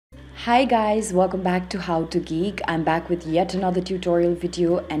Hi guys, welcome back to How to Geek. I'm back with yet another tutorial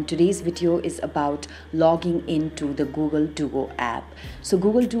video, and today's video is about logging into the Google Duo app. So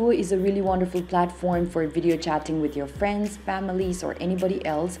Google Duo is a really wonderful platform for video chatting with your friends, families, or anybody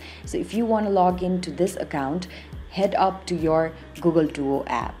else. So if you want to log into this account, head up to your Google Duo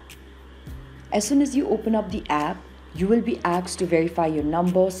app. As soon as you open up the app, you will be asked to verify your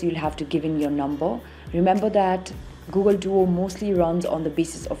number, so you'll have to give in your number. Remember that Google Duo mostly runs on the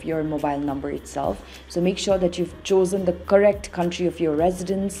basis of your mobile number itself. So make sure that you've chosen the correct country of your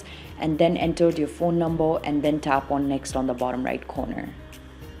residence and then entered your phone number, and then tap on next on the bottom right corner.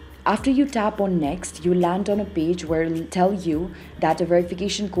 After you tap on next, you land on a page where it will tell you that a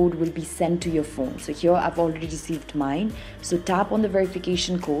verification code will be sent to your phone. So here I've already received mine. So tap on the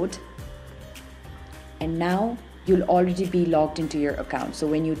verification code, and now you'll already be logged into your account. So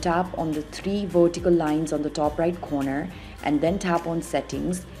when you tap on the three vertical lines on the top right corner and then tap on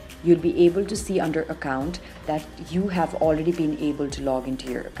settings, you'll be able to see under account that you have already been able to log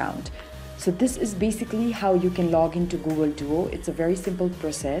into your account. So this is basically how you can log into Google Duo. It's a very simple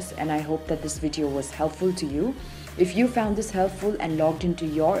process, and I hope that this video was helpful to you. If you found this helpful and logged into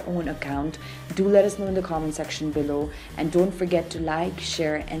your own account, do let us know in the comment section below, and don't forget to like,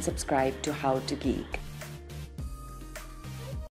 share and subscribe to How to Geek.